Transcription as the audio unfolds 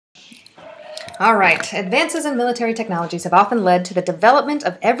All right, advances in military technologies have often led to the development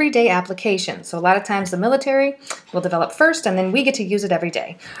of everyday applications. So a lot of times the military will develop first and then we get to use it every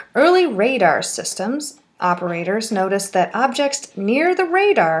day. Early radar systems operators noticed that objects near the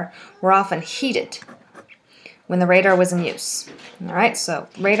radar were often heated when the radar was in use. All right, so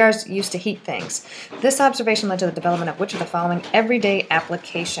radars used to heat things. This observation led to the development of which of the following everyday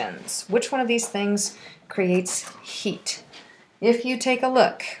applications? Which one of these things creates heat? If you take a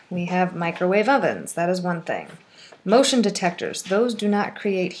look, we have microwave ovens. That is one thing. Motion detectors. Those do not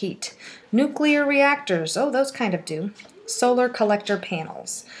create heat. Nuclear reactors. Oh, those kind of do. Solar collector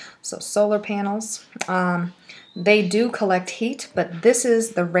panels. So solar panels, they do collect heat, but this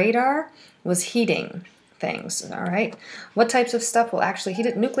is the radar was heating things, all right? What types of stuff will actually heat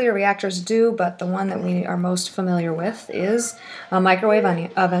it? Nuclear reactors do, but the one that we are most familiar with is a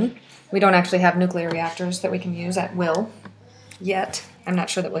microwave oven. We don't actually have nuclear reactors that we can use at will yet. I'm not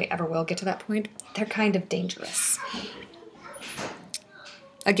sure that we ever will get to that point. They're kind of dangerous.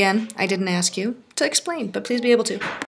 Again, I didn't ask you to explain, but please be able to.